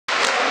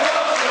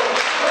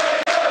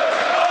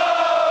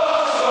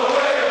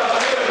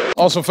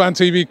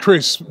ArsenalFanTV,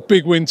 Chris,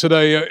 big win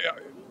today.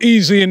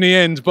 Easy in the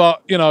end,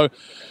 but, you know,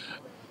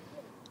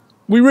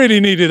 we really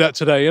needed that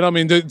today. You know, I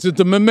mean,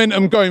 the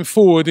momentum going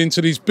forward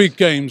into these big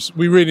games,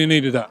 we really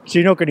needed that. So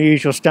you're not going to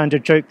use your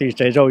standard joke these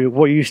days, oh,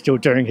 what are you still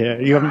doing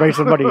here? You haven't raised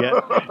the money yet.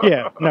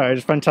 Yeah, no, it was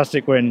a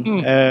fantastic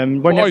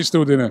win. What are you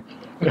still doing it?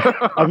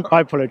 I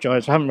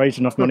apologise, I haven't raised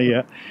enough money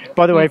yet.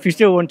 By the way, if you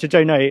still want to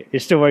donate,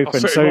 it's still open.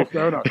 So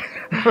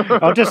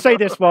I'll just say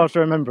this whilst I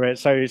remember it.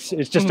 So it's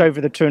just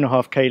over the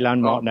 2.5k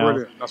landmark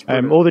now. That's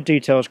brilliant. All the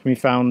details can be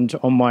found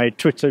on my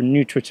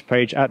new Twitter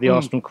page at the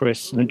Arsenal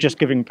Chris, and just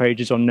giving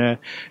pages on there.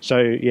 So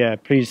yeah,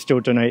 please still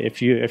donate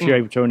if you're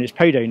able to. And it's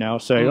payday now,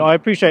 so I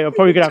appreciate. I'm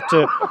probably going to have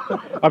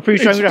to. I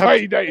appreciate. It's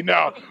payday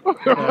now.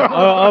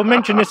 I'll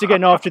mention this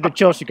again after the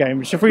Chelsea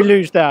game. So if we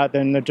lose that,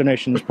 then the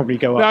donations probably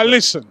go up. Now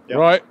listen,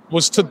 right?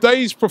 Was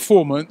today's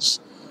performance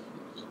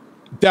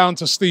down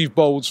to Steve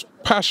Bould's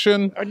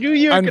passion? I knew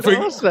you were going to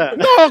ask that.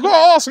 No, I've got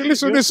to ask.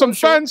 Listen, there's some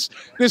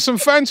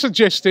fans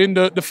suggesting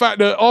that the fact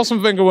that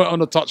Arsene Wenger went on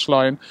the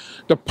touchline,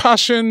 the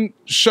passion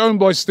shown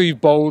by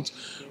Steve Bould,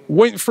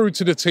 went through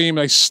to the team.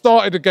 They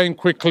started the game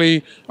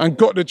quickly and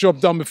got the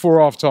job done before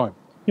half-time.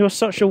 You're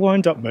such a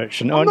wind-up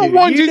merchant, aren't you? I'm not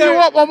winding you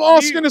up. I'm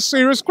asking a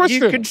serious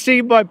question. You can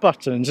see my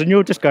buttons, and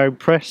you're just going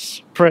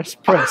press, press,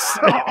 press.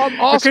 I'm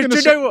asking.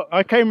 Because do you know what?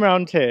 I came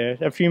round here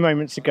a few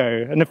moments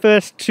ago, and the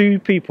first two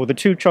people, the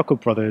two Chuckle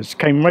brothers,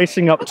 came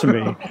racing up to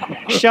me,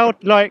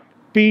 shout like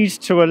bees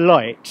to a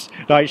light,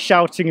 like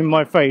shouting in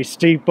my face,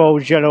 "Steve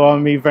Bould's Yellow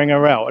Army,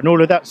 Wenger out," and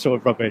all of that sort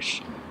of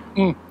rubbish.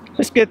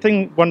 Let's get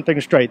one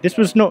thing straight. This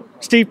was not,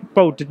 Steve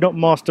Bould did not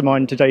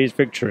mastermind today's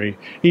victory.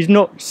 He's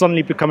not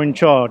suddenly become in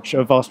charge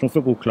of Arsenal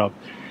Football Club.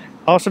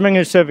 Arsene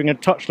Wenger is serving a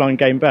touchline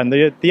game ban.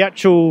 The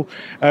actual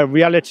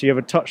reality of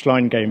a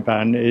touchline game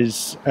ban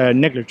is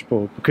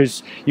negligible,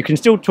 because you can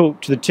still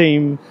talk to the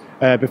team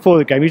before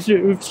the game.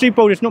 Steve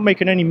Bould is not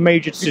making any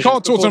major decisions. You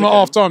can't talk to them at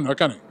half time though,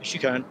 can he? Yes, you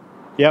can.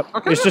 Yep.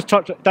 Okay, it's just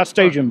that's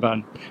stadium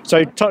ban.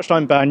 So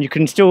touchline ban, you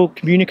can still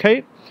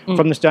communicate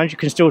from the stands. You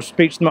can still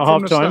speak to them at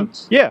half time.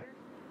 Yeah.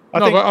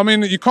 But I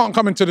mean, you can't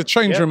come into the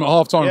change room at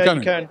half-time, can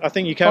you? Can. I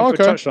think you can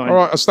for touchline. All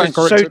right, I stand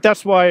corrected. So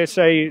that's why I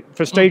say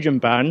for stadium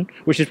ban,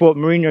 which is what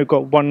Mourinho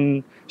got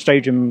one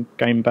stadium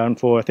game ban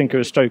for. I think it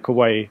was Stoke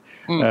away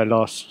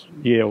last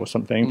year or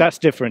something. That's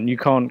different. You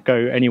can't go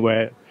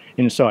anywhere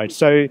inside.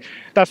 So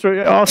that's what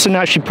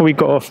Arsenal actually probably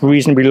got off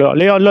reasonably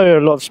lightly. I know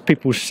a lot of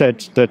people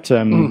said that,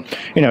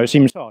 you know, it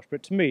seems harsh,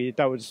 but to me,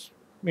 that was,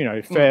 you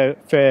know, fair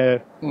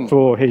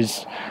for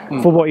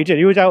what he did.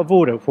 He was out of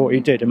order for what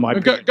he did, in my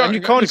opinion. And you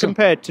can't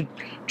compare it to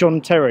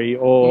John Terry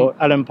or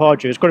Alan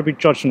Pardew. It's got to be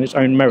judged on its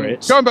own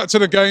merits. Going back to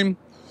the game,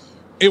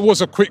 it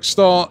was a quick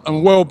start,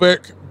 and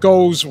Welbeck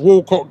goals,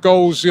 Walcott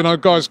goals, you know,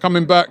 guys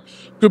coming back.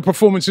 Good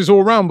performances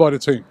all round by the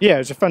team. Yeah, it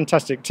was a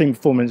fantastic team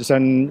performance,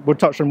 and we'll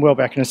touch on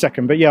Welbeck in a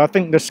second. But yeah, I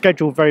think the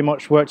schedule very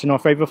much worked in our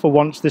favour for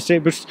once this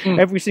year.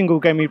 Every single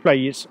game we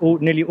play, it's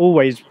nearly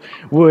always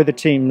we're the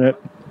team that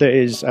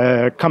is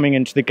coming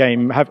into the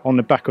game on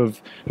the back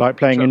of like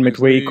playing in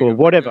midweek or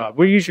whatever. Yeah.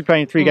 We're usually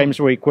playing 3 games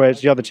a week,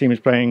 whereas the other team is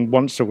playing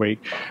once a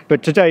week.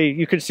 But today,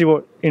 you could see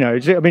what, you know,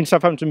 I mean,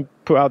 Southampton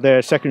put out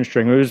their second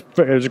string. It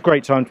was a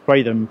great time to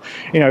play them.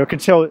 You know, I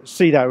could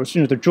see that as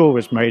soon as the draw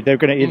was made, they're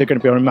either going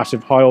to be on a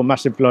massive high or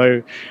massive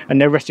low, and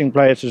they're resting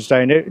players to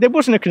stay. And there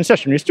wasn't a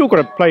concession. You still got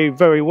to play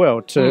very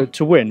well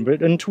to win,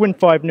 and to win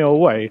 5-0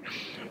 away.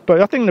 But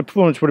I think the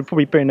performance would have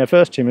probably been their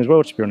first team as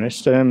well, to be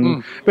honest.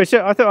 But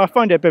I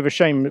find it a bit of a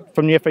shame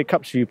from the FA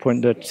Cup's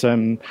viewpoint that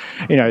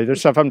you know, the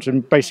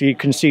Southampton basically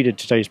conceded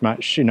today's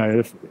match. You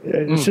know,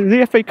 so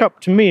the FA Cup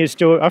to me is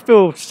still. I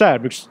feel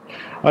sad because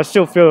I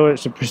still feel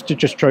it's a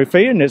prestigious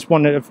trophy, and it's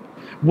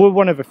we're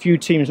one of a few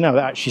teams now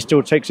that actually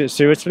still takes it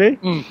seriously.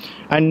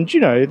 And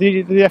you know,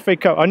 the FA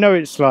Cup. I know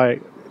it's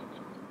like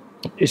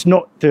it's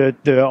not our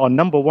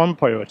 #1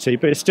 priority,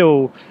 but it's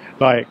still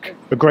like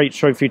a great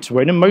trophy to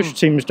win, and most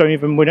teams don't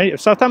even win it.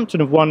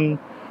 Southampton have won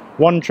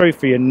one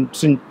trophy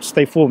since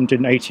they formed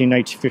in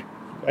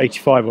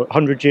 1885, or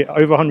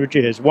over 100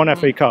 years, one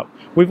FA Cup.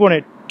 We've won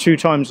it 2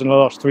 times in the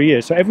last 3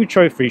 years, so every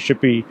trophy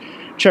should be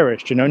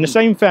cherished, you know. And the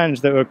same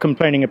fans that were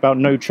complaining about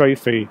no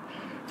trophy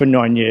for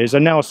 9 years are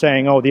now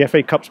saying, oh, the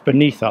FA Cup's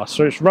beneath us,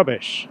 so it's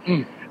rubbish.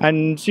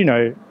 And, you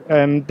know,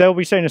 they'll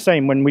be saying the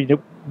same when we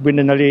win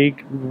in the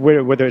league,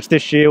 whether it's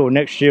this year or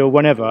next year or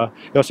whenever.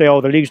 They'll say,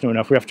 oh, the league's not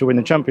enough, we have to win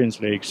the Champions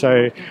League.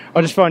 So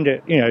I just find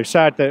it, you know,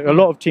 sad that a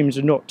lot of teams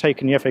are not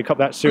taking the FA Cup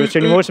that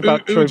seriously anymore. It's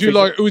about trophies.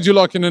 Who would you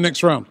like in the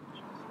next round?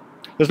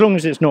 As long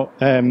as it's not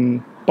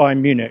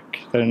Bayern Munich,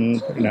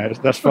 then, you know,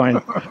 that's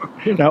fine.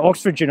 You know,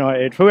 Oxford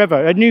United,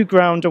 whoever. A new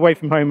ground away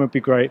from home would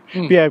be great.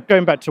 But yeah,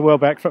 going back to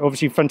Welbeck,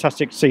 obviously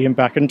fantastic to see him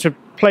back, and to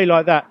play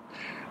like that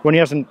when he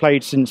hasn't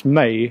played since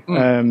May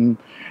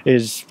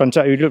is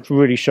fantastic. He looked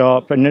really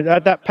sharp, and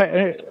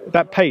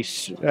that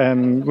pace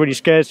really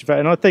scares you.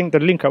 And I think the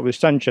link up with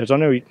Sanchez, I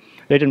know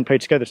they didn't play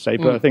together today,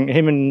 but I think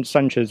him and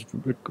Sanchez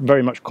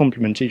very much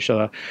complement each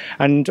other.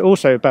 And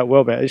also about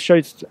Welbeck, it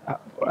shows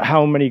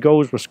how many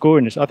goals we're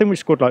scoring. I think we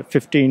scored like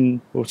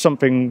 15 or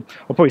something.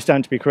 I'll probably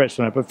stand to be corrected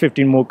on that, but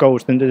 15 more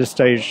goals than at this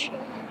stage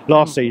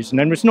last season.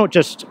 And it's not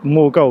just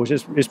more goals,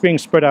 it's being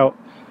spread out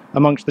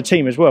amongst the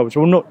team as well.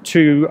 So we're not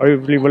too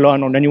overly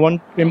reliant on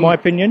anyone, in my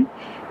opinion.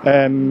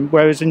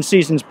 Whereas in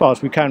seasons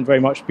past, we can very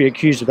much be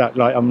accused of that,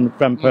 like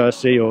Van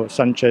Persie or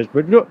Sanchez.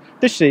 But look,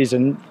 this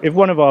season, if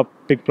one of our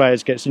big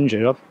players gets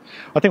injured,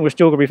 I think we're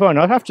still going to be fine.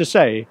 I have to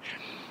say,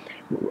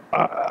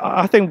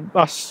 I think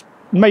us,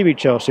 maybe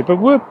Chelsea, but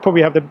we're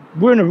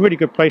in a really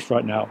good place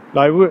right now.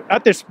 Like we're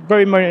at this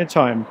very moment in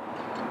time.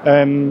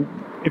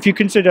 If you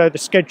consider the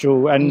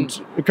schedule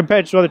and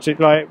compared to other teams,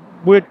 like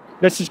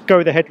let's just go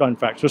with the headline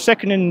facts. We're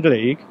second in the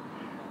league,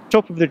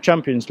 top of the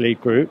Champions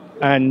League group,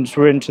 and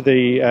we're into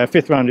the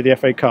fifth round of the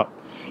FA Cup.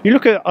 You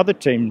look at other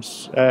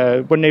teams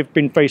when they've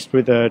been faced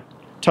with a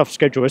tough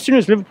schedule. As soon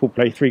as Liverpool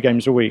play 3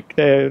 games a week,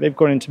 they've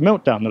gone into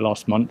meltdown the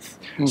last month.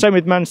 Same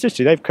with Man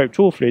City. They've coped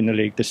awfully in the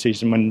league this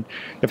season when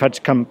they've had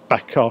to come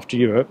back after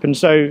Europe. And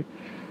so,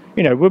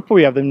 you know, we'll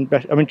probably have them.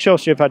 I mean,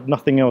 Chelsea have had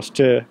nothing else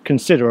to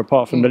consider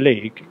apart from the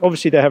league.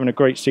 Obviously, they're having a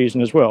great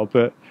season as well.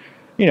 But,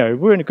 you know,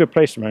 we're in a good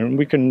place at the moment.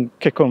 We can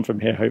kick on from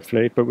here,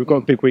 hopefully. But we've got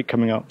a big week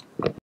coming up.